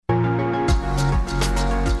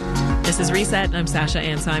is Reset. I'm Sasha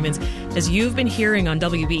Ann Simons. As you've been hearing on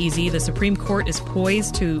WBEZ, the Supreme Court is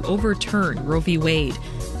poised to overturn Roe v. Wade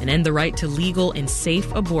and end the right to legal and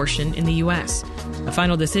safe abortion in the U.S. A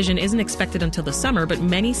final decision isn't expected until the summer, but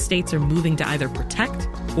many states are moving to either protect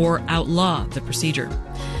or outlaw the procedure.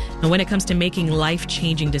 And when it comes to making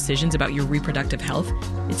life-changing decisions about your reproductive health,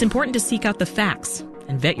 it's important to seek out the facts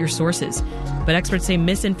and vet your sources. But experts say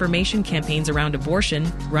misinformation campaigns around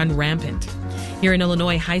abortion run rampant. Here in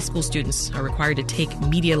Illinois, high school students are required to take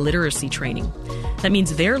media literacy training. That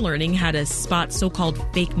means they're learning how to spot so-called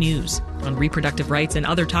fake news on reproductive rights and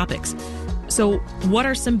other topics. So what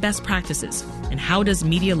are some best practices, and how does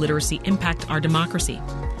media literacy impact our democracy?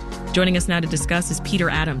 Joining us now to discuss is Peter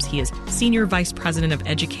Adams. He is Senior Vice President of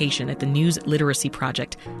Education at the News Literacy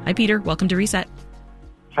Project. Hi, Peter. Welcome to Reset.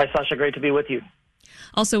 Hi, Sasha. Great to be with you.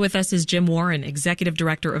 Also with us is Jim Warren, Executive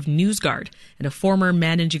Director of NewsGuard and a former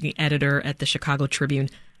managing editor at the Chicago Tribune.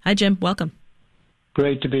 Hi, Jim. Welcome.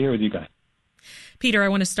 Great to be here with you guys. Peter, I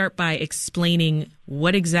want to start by explaining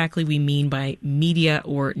what exactly we mean by media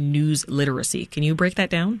or news literacy. Can you break that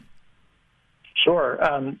down? Sure.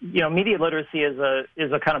 Media literacy is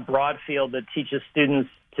a kind of broad field that teaches students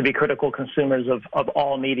to be critical consumers of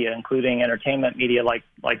all media, including entertainment media like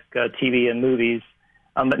TV and movies.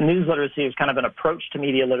 But news literacy is kind of an approach to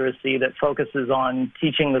media literacy that focuses on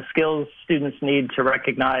teaching the skills students need to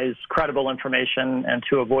recognize credible information and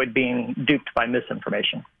to avoid being duped by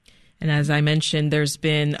misinformation. And as I mentioned, there's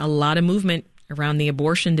been a lot of movement around the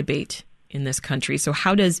abortion debate in this country. So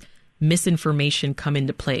how does misinformation come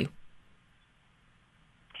into play?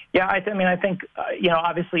 Yeah, I think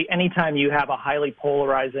obviously anytime you have a highly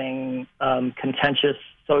polarizing, contentious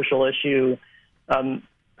social issue,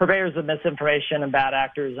 purveyors of misinformation and bad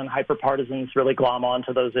actors and hyperpartisans really glom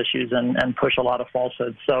onto those issues and push a lot of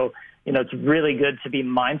falsehoods. So, it's really good to be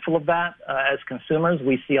mindful of that. As consumers,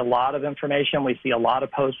 we see a lot of information. We see a lot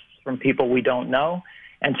of posts from people we don't know,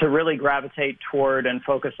 and to really gravitate toward and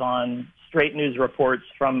focus on straight news reports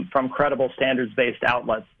from credible standards-based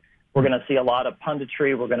outlets. We're going to see a lot of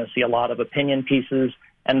punditry. We're going to see a lot of opinion pieces.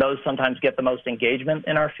 And those sometimes get the most engagement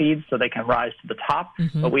in our feeds, so they can rise to the top.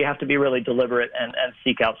 Mm-hmm. But we have to be really deliberate and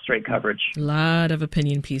seek out straight coverage. A lot of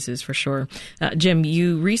opinion pieces, for sure. Jim,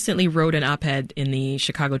 you recently wrote an op-ed in the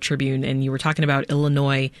Chicago Tribune, and you were talking about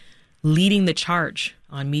Illinois leading the charge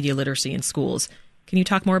on media literacy in schools. Can you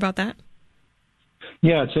talk more about that?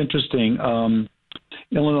 Yeah, it's interesting.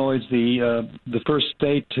 Illinois is the first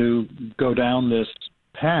state to go down this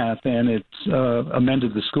path, and it's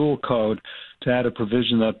amended the school code to add a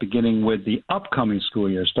provision that beginning with the upcoming school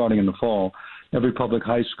year, starting in the fall, every public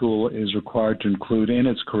high school is required to include in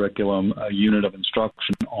its curriculum a unit of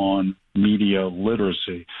instruction on media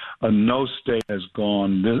literacy. No state has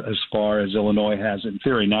gone as far as Illinois has in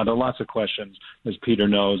theory. Now, there are lots of questions, as Peter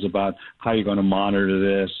knows, about how you're going to monitor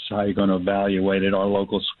this, how you're going to evaluate it. Are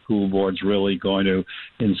local school boards really going to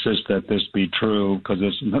insist that this be true? Because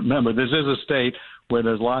remember, this is a state where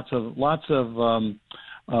there's lots of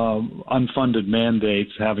unfunded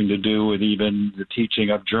mandates having to do with even the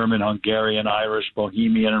teaching of German, Hungarian, Irish,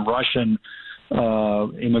 Bohemian, and Russian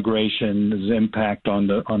immigration's impact on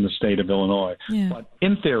the state of Illinois. Yeah. But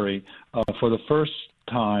in theory, for the first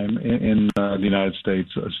time in the United States,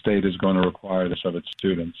 a state is going to require this of its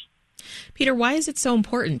students. Peter, why is it so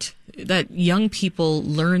important that young people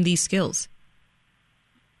learn these skills?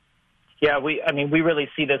 Yeah, we really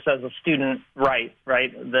see this as a student right?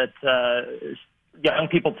 That young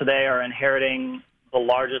people today are inheriting the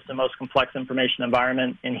largest and most complex information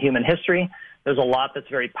environment in human history. There's a lot that's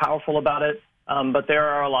very powerful about it, but there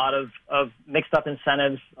are a lot of mixed up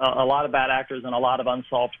incentives, a lot of bad actors, and a lot of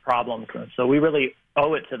unsolved problems. And so we really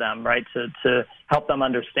owe it to them, right, to help them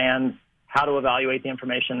understand how to evaluate the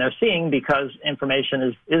information they're seeing, because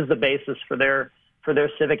information is the basis for their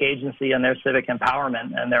civic agency and their civic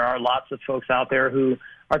empowerment. And there are lots of folks out there who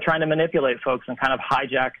are trying to manipulate folks and kind of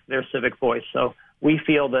hijack their civic voice. So we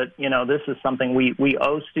feel that, this is something we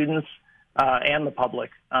owe students and the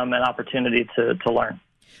public an opportunity to learn.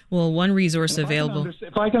 Well, one resource available.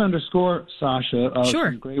 If I can underscore, Sasha,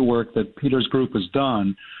 sure. Some great work that Peter's group has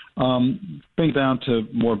done, bring down to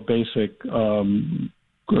more basic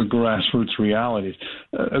grassroots realities.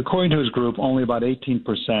 According to his group, only about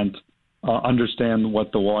 18% understand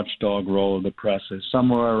what the watchdog role of the press is.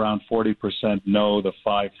 Somewhere around 40% know the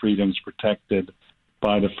 5 freedoms protected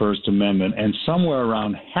by the First Amendment. And somewhere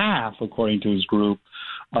around half, according to his group,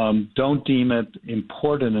 don't deem it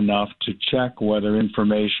important enough to check whether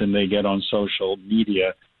information they get on social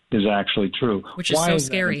media is actually true. Which is Why so is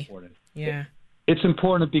scary. That important? Yeah. It's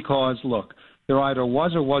important because, look, there either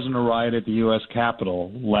was or wasn't a riot at the U.S. Capitol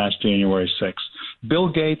last January 6th. Bill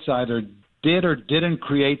Gates either did or didn't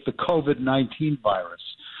create the COVID-19 virus.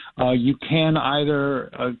 You can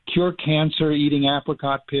either cure cancer eating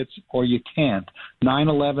apricot pits, or you can't.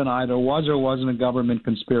 9/11 either was or wasn't a government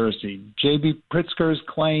conspiracy. J.B. Pritzker's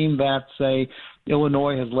claim that, say,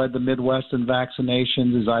 Illinois has led the Midwest in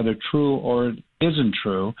vaccinations is either true or it isn't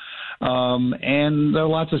true. And there are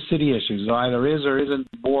lots of city issues. There either is or isn't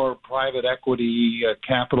more private equity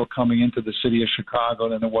capital coming into the city of Chicago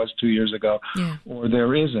than there was 2 years ago, or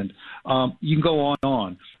there isn't. You can go on and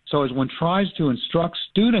on. So as one tries to instruct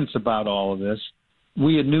students about all of this,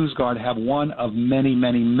 we at NewsGuard have one of many,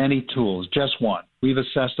 many, many tools, just one. We've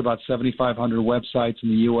assessed about 7,500 websites in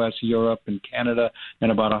the U.S., Europe, and Canada,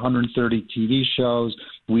 and about 130 TV shows.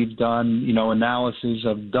 We've done, analysis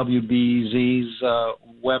of WBZ's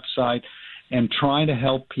website, and trying to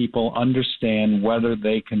help people understand whether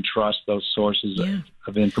they can trust those sources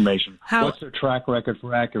of information. What's their track record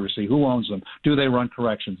for accuracy? Who owns them? Do they run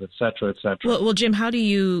corrections, et cetera, et cetera? Well, Jim, how do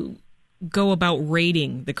you go about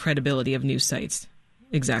rating the credibility of news sites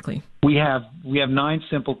exactly? We have 9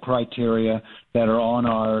 simple criteria that are on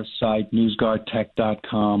our site,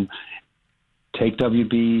 newsguardtech.com. Take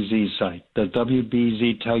WBEZ's site. Does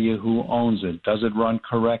WBEZ tell you who owns it? Does it run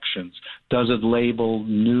corrections? Does it label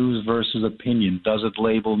news versus opinion? Does it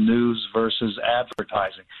label news versus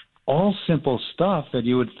advertising? All simple stuff that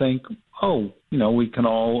you would think, we can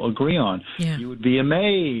all agree on. Yeah. You would be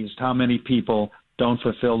amazed how many people don't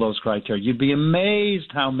fulfill those criteria. You'd be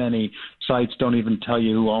amazed how many sites don't even tell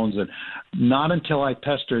you who owns it. Not until I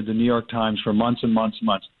pestered the New York Times for months and months and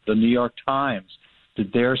months. The New York Times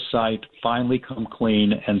did their site finally come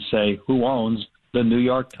clean and say who owns the New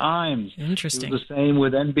York Times. Interesting. It was the same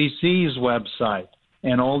with NBC's website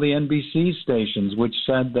and all the NBC stations, which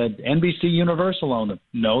said that NBC Universal owned them.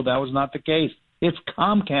 No, that was not the case. It's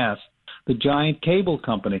Comcast, the giant cable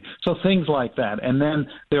company. So things like that. And then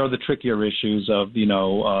there are the trickier issues of,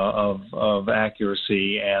 of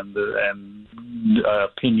accuracy and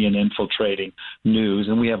opinion infiltrating news.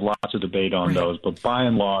 And we have lots of debate on those. But by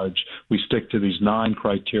and large, we stick to these 9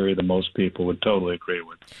 criteria that most people would totally agree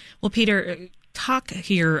with. Well, Peter, talk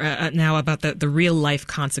here now about the real life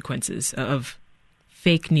consequences of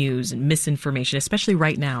fake news and misinformation, especially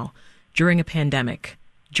right now during a pandemic,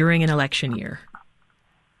 during an election year.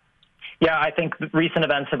 Yeah, I think recent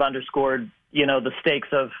events have underscored, the stakes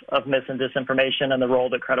of mis and disinformation and the role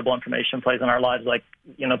that credible information plays in our lives, like,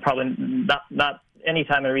 probably not any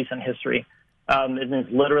time in recent history. It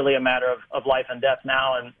is literally a matter of life and death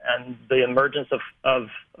now, and the emergence of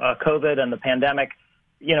COVID and the pandemic,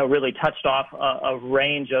 really touched off a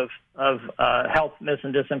range of health mis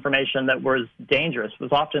and disinformation that was dangerous,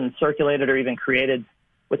 was often circulated or even created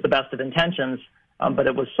with the best of intentions. But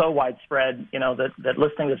it was so widespread, that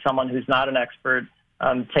listening to someone who's not an expert,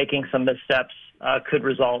 taking some missteps could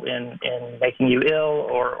result in making you ill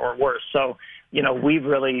or worse. So, we've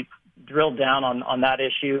really drilled down on that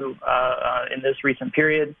issue in this recent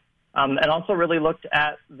period, and also really looked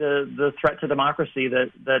at the threat to democracy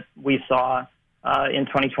that we saw in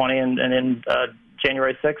 2020 and in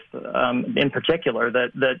January 6th in particular,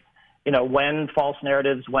 that when false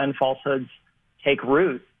narratives, when falsehoods take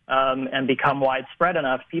root, and become widespread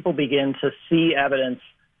enough, people begin to see evidence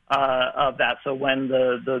of that. So when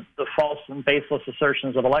the false and baseless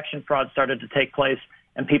assertions of election fraud started to take place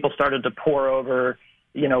and people started to pour over,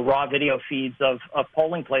 raw video feeds of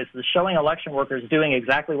polling places showing election workers doing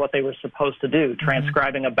exactly what they were supposed to do,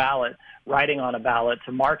 transcribing a ballot, writing on a ballot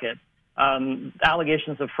to mark it,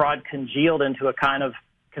 allegations of fraud congealed into a kind of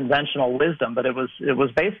conventional wisdom, but it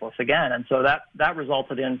was baseless again. And so that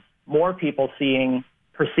resulted in more people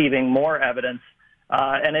perceiving more evidence,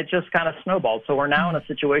 and it just kind of snowballed. So we're now in a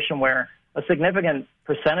situation where a significant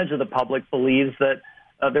percentage of the public believes that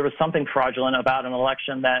there was something fraudulent about an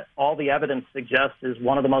election that all the evidence suggests is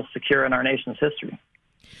one of the most secure in our nation's history.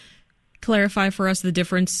 Clarify for us the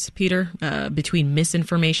difference, Peter, between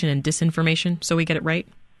misinformation and disinformation, so we get it right.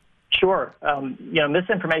 Sure.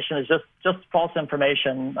 Misinformation is just false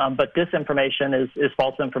information, but disinformation is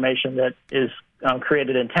false information that is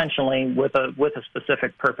created intentionally with a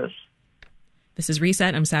specific purpose. This is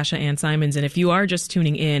Reset. I'm Sasha Ann Simons, and if you are just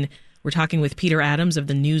tuning in, we're talking with Peter Adams of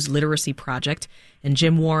the News Literacy Project and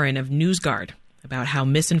Jim Warren of NewsGuard about how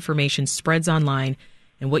misinformation spreads online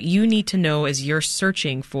and what you need to know as you're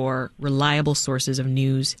searching for reliable sources of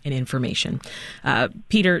news and information.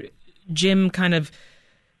 Peter, Jim kind of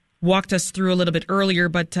walked us through a little bit earlier,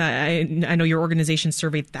 but I know your organization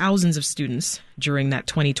surveyed thousands of students during that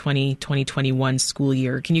 2020-2021 school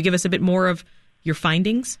year. Can you give us a bit more of your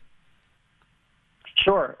findings?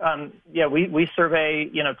 Sure. We survey,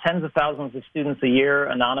 tens of thousands of students a year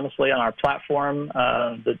anonymously on our platform.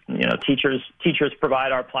 Teachers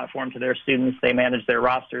provide our platform to their students. They manage their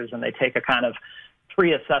rosters, and they take a kind of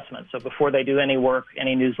pre-assessment. So before they do any work,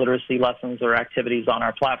 any news literacy lessons or activities on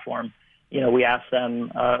our platform, we ask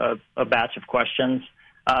them a batch of questions.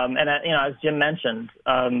 As Jim mentioned,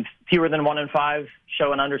 fewer than 1 in 5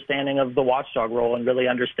 show an understanding of the watchdog role and really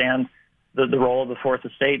understand the role of the Fourth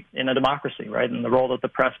Estate in a democracy, right, and the role that the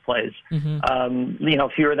press plays. Mm-hmm.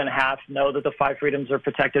 Fewer than half know that the 5 freedoms are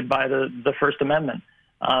protected by the First Amendment.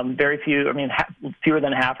 Fewer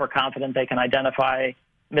than half are confident they can identify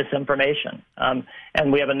misinformation.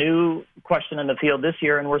 And we have a new question in the field this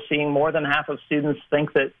year, and we're seeing more than half of students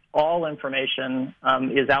think that all information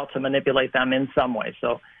is out to manipulate them in some way.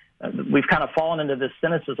 So we've kind of fallen into this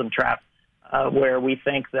cynicism trap where we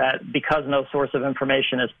think that because no source of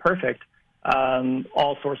information is perfect,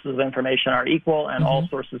 all sources of information are equal, and all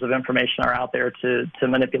sources of information are out there to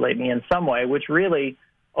manipulate me in some way, which really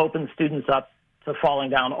opens students up to falling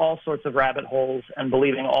down all sorts of rabbit holes and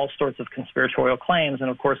believing all sorts of conspiratorial claims. And,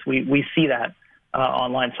 of course, we see that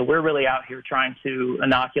online. So we're really out here trying to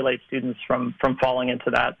inoculate students from falling into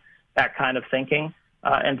that kind of thinking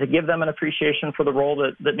and to give them an appreciation for the role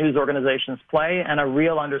that news organizations play and a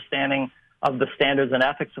real understanding of the standards and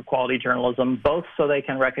ethics of quality journalism, both so they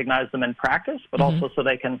can recognize them in practice, but also so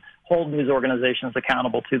they can hold news organizations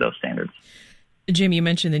accountable to those standards. Jim, you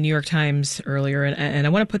mentioned the New York Times earlier, and I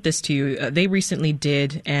want to put this to you. They recently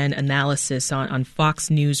did an analysis on Fox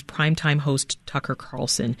News primetime host Tucker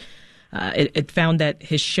Carlson. It found that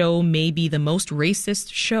his show may be the most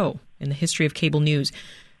racist show in the history of cable news,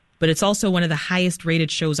 but it's also one of the highest rated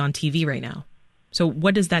shows on TV right now. So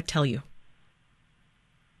what does that tell you?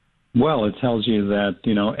 Well, it tells you that,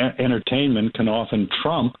 entertainment can often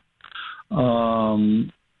trump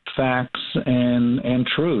facts and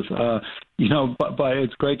truth. But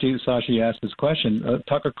it's great to, Sasha, you asked this question.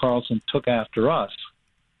 Tucker Carlson took after us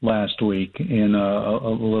last week in a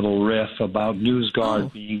little riff about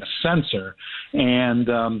NewsGuard being a censor. And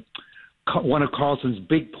one of Carlson's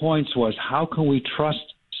big points was, how can we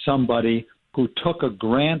trust somebody who took a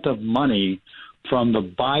grant of money from the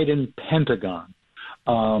Biden Pentagon?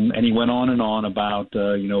 And he went on and on about,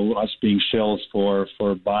 us being shills for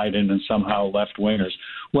Biden and somehow left-wingers.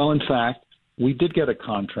 Well, in fact, we did get a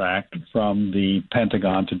contract from the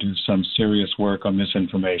Pentagon to do some serious work on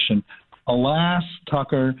misinformation. Alas,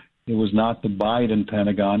 Tucker, it was not the Biden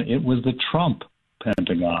Pentagon. It was the Trump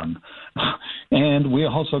Pentagon. And we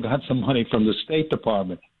also got some money from the State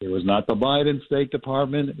Department. It was not the Biden State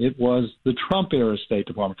Department. It was the Trump-era State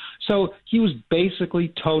Department. So he was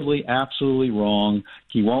basically totally, absolutely wrong.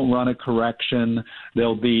 He won't run a correction.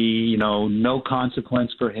 There'll be, no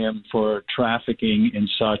consequence for him for trafficking in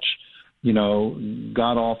such,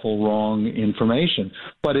 god-awful wrong information.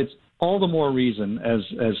 But it's all the more reason, as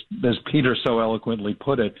Peter so eloquently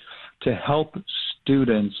put it, to help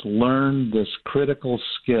students learn this critical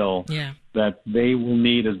skill that they will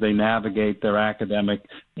need as they navigate their academic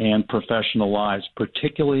and professional lives,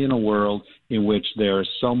 particularly in a world in which there is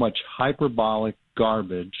so much hyperbolic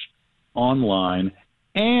garbage online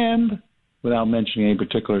and, without mentioning any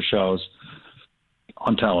particular shows,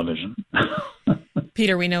 on television.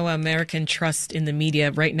 Peter, we know American trust in the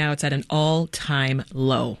media right now, it's at an all-time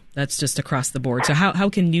low. That's just across the board. So how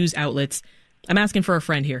can news outlets, I'm asking for a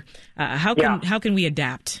friend here, how can we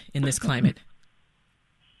adapt in this climate?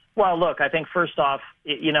 Well, look, I think first off,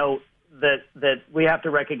 that we have to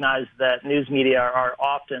recognize that news media are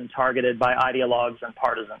often targeted by ideologues and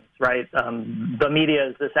partisans, right? The media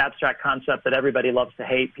is this abstract concept that everybody loves to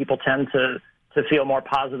hate. People tend to feel more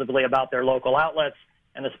positively about their local outlets,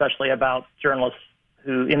 and especially about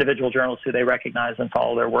individual journalists who they recognize and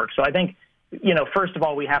follow their work. So I think, first of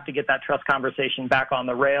all, we have to get that trust conversation back on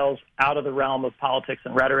the rails, out of the realm of politics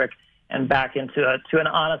and rhetoric, and back into an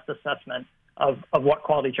honest assessment of what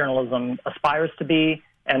quality journalism aspires to be,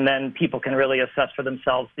 and then people can really assess for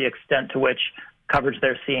themselves the extent to which coverage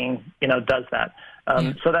they're seeing, does that.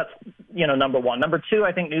 So that's, number one. Number two,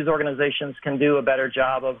 I think news organizations can do a better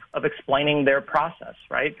job of explaining their process,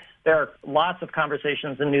 right? There are lots of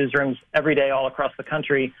conversations in newsrooms every day all across the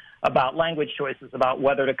country about language choices, about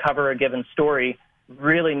whether to cover a given story,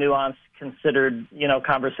 really nuanced, considered,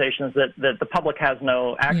 conversations that the public has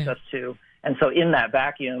no access to. And so in that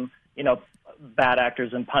vacuum, bad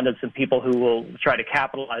actors and pundits and people who will try to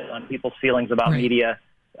capitalize on people's feelings about media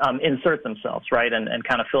insert themselves, right, and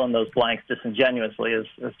kind of fill in those blanks disingenuously, as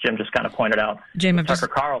Jim just kind of pointed out. Jim,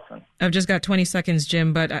 Carlson. I've just got 20 seconds,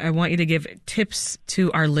 Jim, but I want you to give tips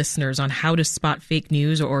to our listeners on how to spot fake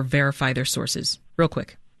news or verify their sources. Real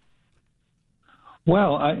quick.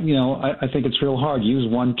 Well, I think it's real hard.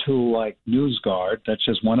 Use one tool like NewsGuard. That's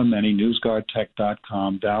just one of many.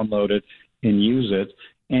 NewsGuardTech.com. Download it and use it.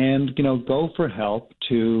 And, go for help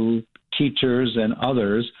to teachers and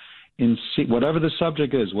others in whatever the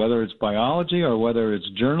subject is, whether it's biology or whether it's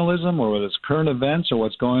journalism or whether it's current events or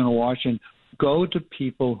what's going on in Washington. Go to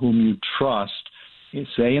people whom you trust,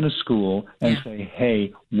 say in a school, and say,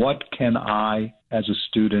 hey, what can I as a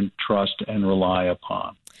student trust and rely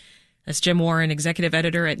upon? That's Jim Warren, executive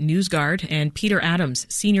editor at NewsGuard, and Peter Adams,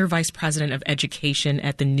 senior vice president of education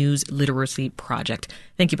at the News Literacy Project.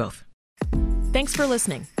 Thank you both. Thanks for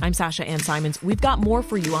listening. I'm Sasha Ann Simons. We've got more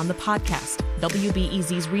for you on the podcast,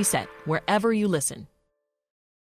 WBEZ's Reset, wherever you listen.